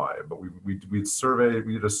why, but we did a survey,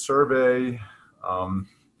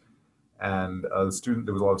 and there was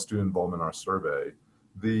a lot of student involvement in our survey.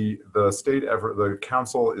 The state effort, the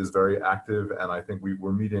council is very active, and I think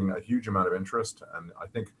we're meeting a huge amount of interest. And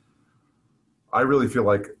I really feel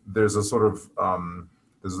like there's a sort of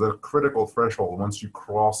there's a critical threshold. Once you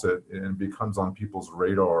cross it, and it becomes on people's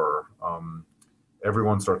radar.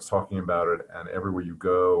 Everyone starts talking about it, and everywhere you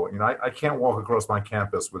go, I can't walk across my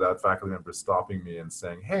campus without faculty members stopping me and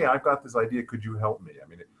saying, "Hey, I've got this idea. Could you help me?" I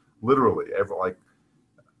mean, literally,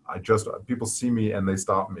 people see me and they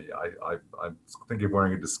stop me. I think of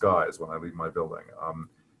wearing a disguise when I leave my building.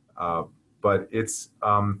 But it's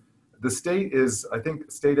the state is. I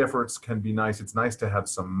think state efforts can be nice. It's nice to have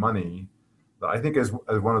some money. I think as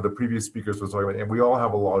one of the previous speakers was talking about, and we all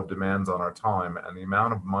have a lot of demands on our time, and the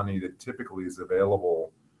amount of money that typically is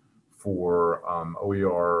available for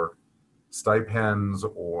OER stipends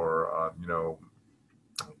or,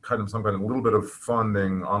 some kind of little bit of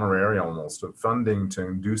funding, honorarium almost, of funding to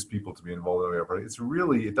induce people to be involved in OER projects.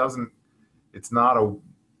 It's not a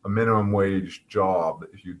minimum wage job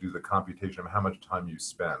if you do the computation of how much time you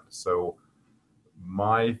spend. So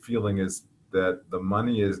my feeling is that the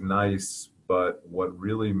money is nice, but what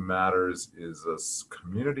really matters is a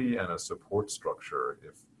community and a support structure.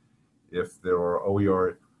 If there are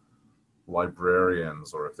OER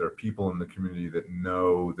librarians, or if there are people in the community that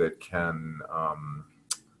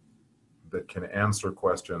can answer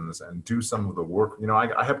questions and do some of the work.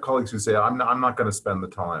 I have colleagues who say, I'm not going to spend the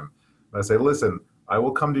time. And I say, listen, I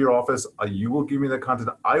will come to your office. You will give me the content.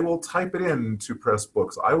 I will type it in to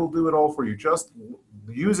Pressbooks. I will do it all for you. Just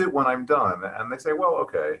use it when I'm done. And they say, well,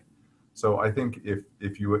 okay. So I think if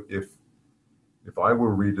I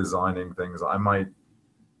were redesigning things, I might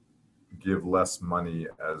give less money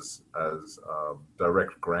as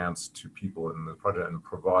direct grants to people in the project and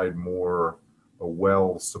provide more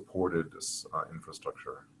well-supported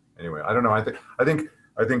infrastructure. Anyway, I don't know. I think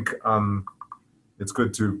it's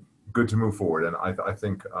good to move forward, and I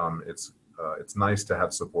think it's nice to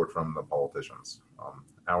have support from the politicians.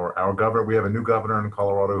 Our governor, we have a new governor in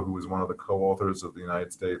Colorado who was one of the co-authors of the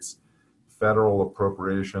United States federal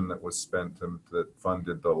appropriation that was spent that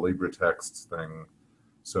funded the LibreText thing.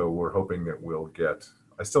 So we're hoping that we'll get.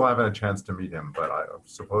 I still haven't a chance to meet him, but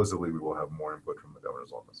supposedly we will have more input from the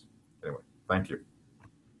governor's office. Anyway, thank you.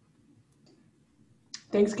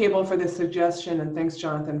 Thanks, Gable, for this suggestion, and thanks,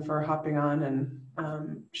 Jonathan, for hopping on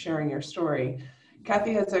and sharing your story.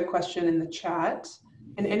 Kathy has a question in the chat.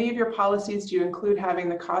 In any of your policies, do you include having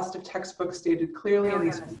the cost of textbooks stated clearly in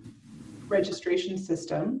this registration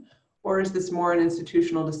system, or is this more an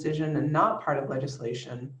institutional decision and not part of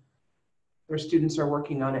legislation? Their students are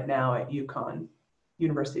working on it now at UConn,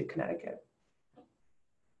 University of Connecticut.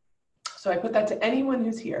 So I put that to anyone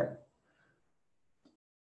who's here.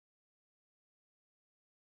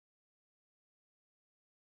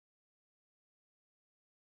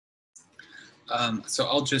 So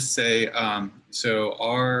I'll just say, so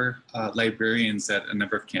our librarians at a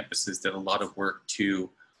number of campuses did a lot of work to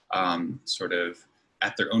sort of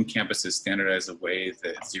at their own campuses standardize a way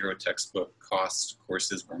that zero textbook cost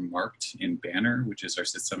courses were marked in Banner, which is our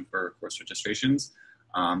system for course registrations.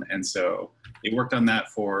 And so they worked on that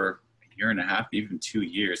for a year and a half, even 2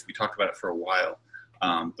 years. We talked about it for a while,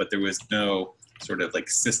 but there was no sort of like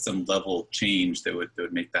system level change that would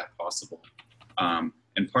make that possible.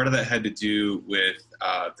 And part of that had to do with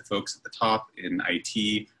the folks at the top in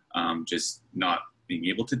IT just not being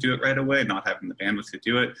able to do it right away, not having the bandwidth to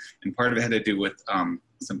do it. And part of it had to do with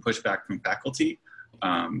some pushback from faculty.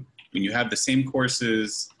 When you have the same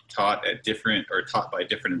courses taught at different or taught by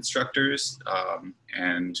different instructors,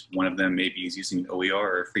 and one of them maybe is using an OER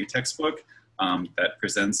or a free textbook, that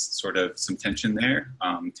presents sort of some tension there.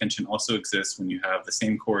 Tension also exists when you have the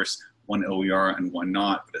same course, one OER and one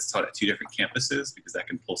not, but it's taught at 2 different campuses because that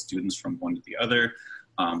can pull students from one to the other.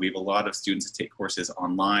 We have a lot of students that take courses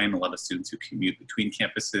online, a lot of students who commute between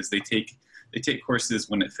campuses. They take courses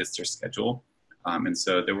when it fits their schedule. And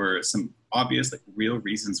so there were some obvious, like real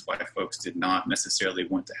reasons why folks did not necessarily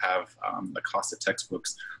want to have the cost of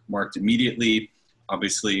textbooks marked immediately.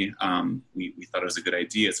 Obviously, we thought it was a good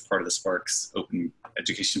idea. It's part of the Sparks Open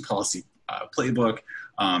Education Policy playbook.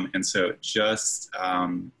 And so just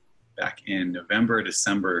back in November,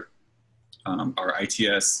 December, our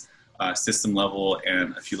ITS system level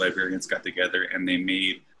and a few librarians got together and they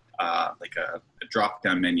made like a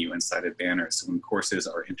drop-down menu inside a Banner. So when courses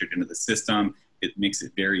are entered into the system, it makes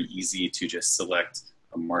it very easy to just select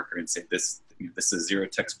a marker and say this is a zero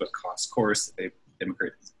textbook cost course. They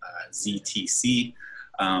democrate ZTC.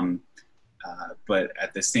 But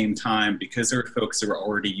at the same time, because there are folks that were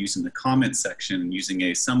already using the comment section and using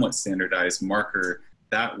a somewhat standardized marker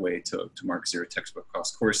that way to mark zero textbook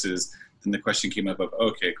cost courses, then the question came up of,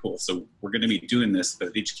 okay, cool. So we're going to be doing this, but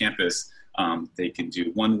at each campus, they can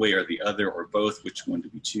do one way or the other or both. Which one do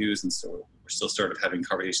we choose? And so we're still sort of having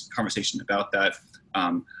conversation about that.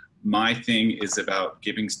 My thing is about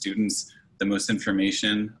giving students the most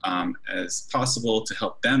information as possible to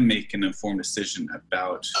help them make an informed decision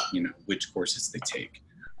about, which courses they take.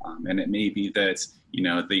 And it may be that,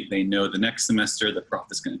 they know the next semester the prof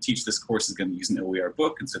that's going to teach this course is going to use an OER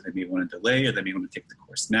book, and so they may want to delay, or they may want to take the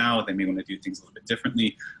course now, they may want to do things a little bit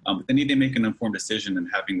differently. But they need to make an informed decision, and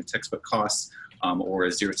having the textbook costs or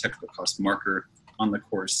a zero textbook cost marker on the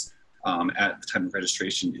course at the time of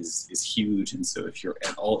registration is huge. And so if you're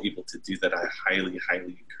at all able to do that, I highly,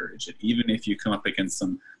 highly encourage it, even if you come up against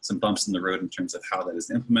some bumps in the road in terms of how that is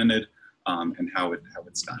implemented and how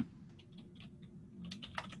it's done.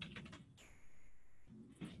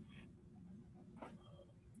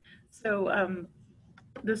 So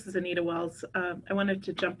this is Anita Wells. I wanted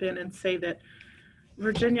to jump in and say that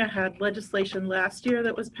Virginia had legislation last year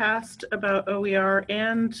that was passed about OER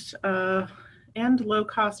and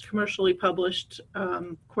low-cost commercially published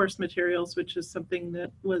course materials, which is something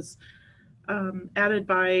that was added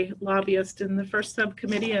by lobbyists in the first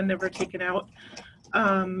subcommittee and never taken out.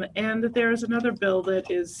 And there's another bill that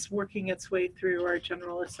is working its way through our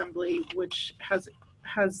General Assembly, which has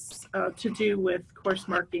to do with course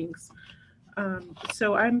markings.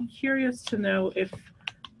 So I'm curious to know if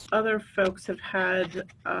other folks have had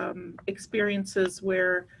experiences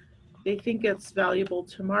where they think it's valuable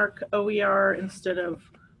to mark OER instead of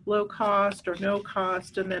low cost or no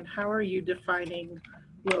cost, and then how are you defining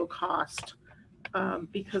low cost?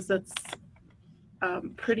 Because that's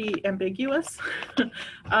pretty ambiguous.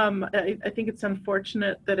 I think it's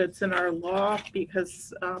unfortunate that it's in our law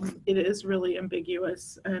because it is really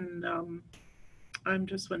ambiguous, and I'm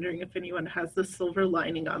just wondering if anyone has the silver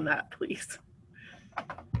lining on that, please.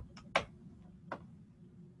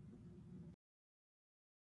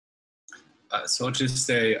 So I'll just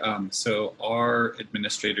say, so our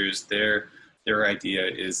administrators, their idea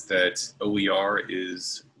is that OER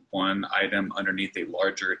is one item underneath a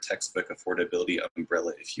larger textbook affordability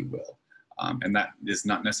umbrella, if you will. And that is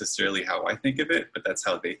not necessarily how I think of it, but that's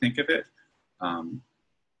how they think of it.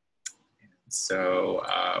 So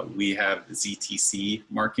we have ZTC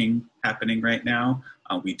marking happening right now.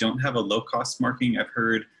 We don't have a low-cost marking. I've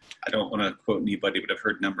heard, I don't want to quote anybody, but I've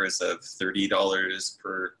heard numbers of $30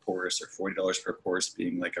 per course or $40 per course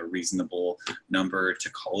being like a reasonable number to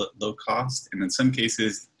call it low cost. And in some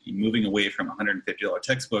cases, moving away from a $150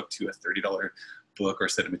 textbook to a $30 book or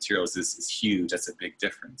set of materials is huge. That's a big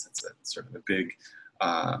difference. It's a sort of a big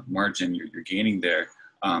margin you're gaining there.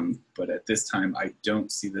 But at this time, I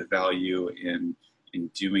don't see the value in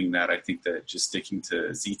doing that. I think that just sticking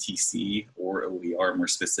to ZTC or OER more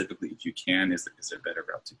specifically, if you can, is a better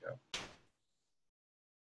route to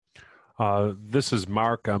go. This is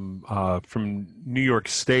Mark. I'm from New York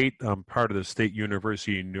State. I'm part of the State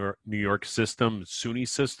University New York system, SUNY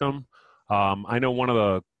system. I know one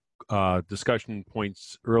of the discussion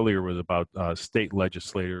points earlier was about state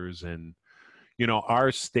legislators, and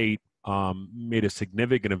our state made a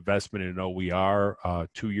significant investment in OER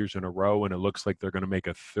 2 years in a row, and it looks like they're going to make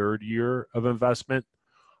a third year of investment,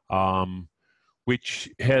 which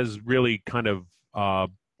has really kind of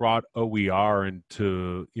brought OER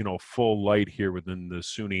into full light here within the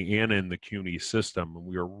SUNY and in the CUNY system, and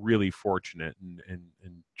we are really fortunate, and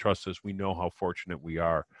trust us, we know how fortunate we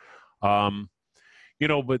are. But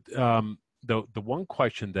the one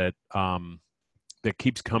question that that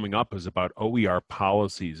keeps coming up is about OER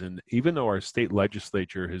policies. And even though our state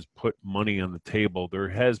legislature has put money on the table, there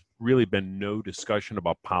has really been no discussion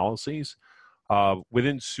about policies.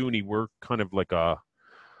 Within SUNY, we're kind of like a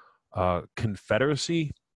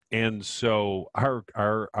confederacy. And so our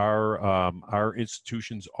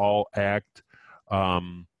institutions all act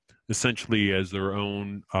essentially as their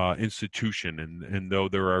own institution. And though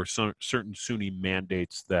there are certain SUNY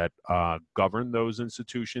mandates that govern those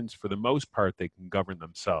institutions, for the most part, they can govern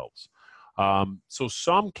themselves. So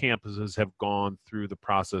some campuses have gone through the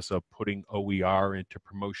process of putting OER into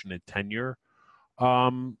promotion and tenure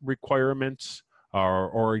requirements,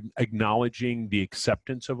 or acknowledging the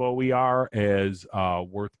acceptance of OER as a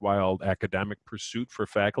worthwhile academic pursuit for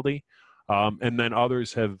faculty. And then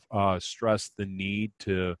others have stressed the need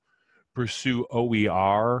to pursue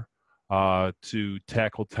OER to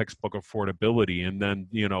tackle textbook affordability. And then,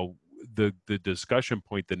 the discussion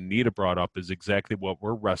point that Anita brought up is exactly what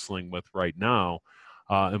we're wrestling with right now.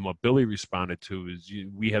 And what Billy responded to is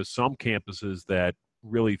we have some campuses that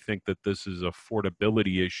really think that this is an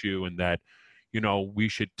affordability issue, and that, we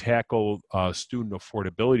should tackle student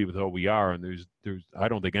affordability with OER. And there's I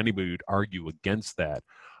don't think anybody would argue against that.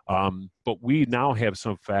 But we now have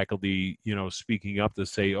some faculty, speaking up to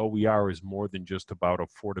say OER is more than just about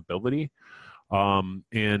affordability.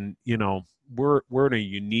 And, we're in a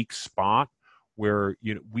unique spot where,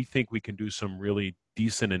 we think we can do some really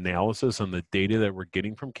decent analysis on the data that we're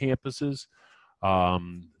getting from campuses,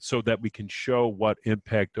 so that we can show what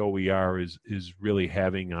impact OER is really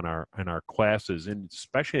having on our classes, and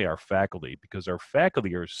especially our faculty, because our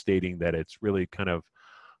faculty are stating that it's really kind of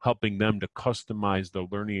helping them to customize the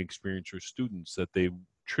learning experience for students that they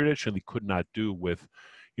traditionally could not do with,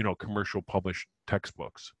 commercial published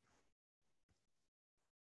textbooks.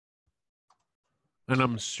 And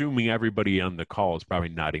I'm assuming everybody on the call is probably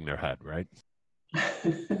nodding their head, right?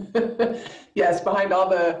 Yes, behind all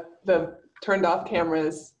the turned off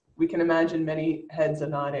cameras, we can imagine many heads are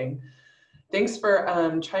nodding. Thanks for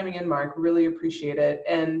chiming in, Mark. Really appreciate it.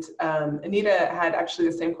 And Anita had actually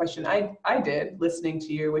the same question I did listening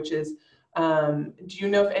to you, which is, do you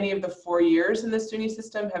know if any of the 4 years in the SUNY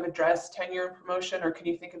system have addressed tenure and promotion, or can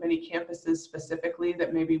you think of any campuses specifically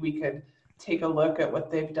that maybe we could take a look at what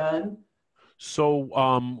they've done? So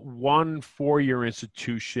one 4-year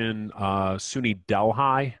institution, SUNY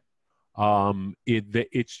Delhi,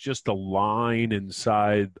 it's just a line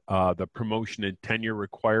inside the promotion and tenure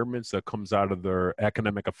requirements that comes out of their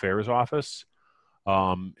academic affairs office.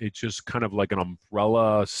 It's just kind of like an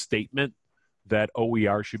umbrella statement that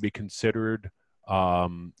OER should be considered, a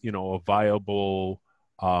viable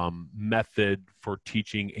method for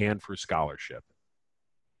teaching and for scholarship.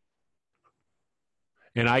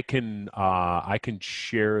 And I can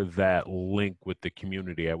share that link with the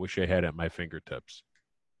community. I wish I had it at my fingertips.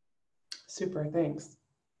 Super, thanks.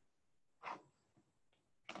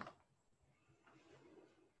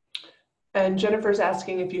 And Jennifer's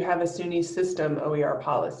asking if you have a SUNY system OER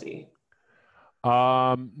policy.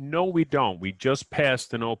 No, we don't. We just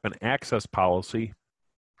passed an open access policy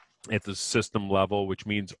at the system level, which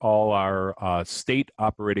means all our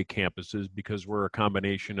state-operated campuses, because we're a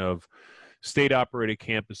combination of state-operated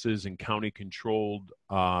campuses and county-controlled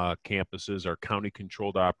campuses. Our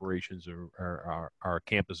county-controlled operations are our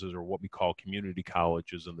campuses, or what we call community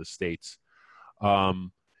colleges in the states.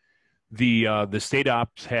 The state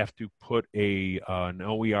ops have to put an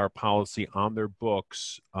OER policy on their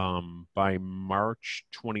books by March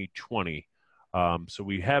 2020. So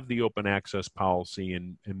we have the open access policy,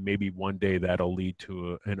 and maybe one day that'll lead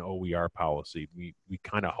to an OER policy. We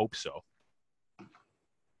kind of hope so.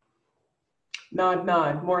 Nod,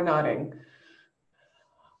 nod, more nodding.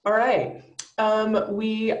 All right.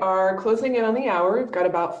 We are closing in on the hour. We've got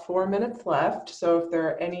about 4 minutes left. So if there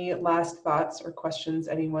are any last thoughts or questions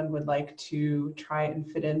anyone would like to try and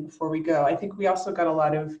fit in before we go. I think we also got a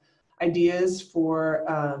lot of ideas for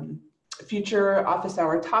future office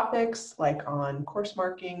hour topics, like on course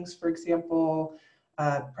markings, for example,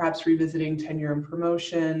 perhaps revisiting tenure and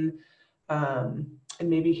promotion, and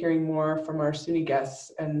maybe hearing more from our SUNY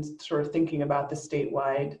guests and sort of thinking about the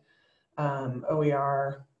statewide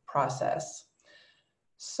OER process.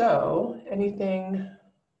 So anything?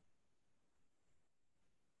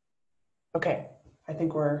 Okay, I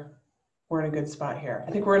think we're in a good spot here.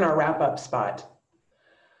 I think we're in our wrap-up spot.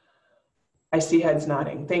 I see heads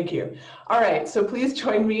nodding. Thank you. All right, so please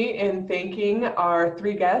join me in thanking our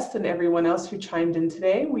 3 guests and everyone else who chimed in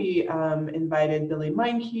today. We invited Billy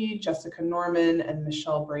Meinke, Jessica Norman, and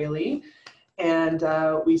Michelle Brailey. And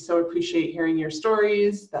we so appreciate hearing your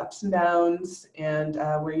stories, the ups and downs, and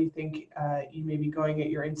where you think you may be going at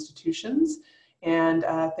your institutions. And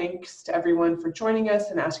thanks to everyone for joining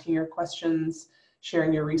us and asking your questions,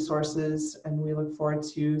 sharing your resources, and we look forward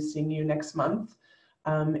to seeing you next month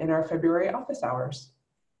in our February office hours.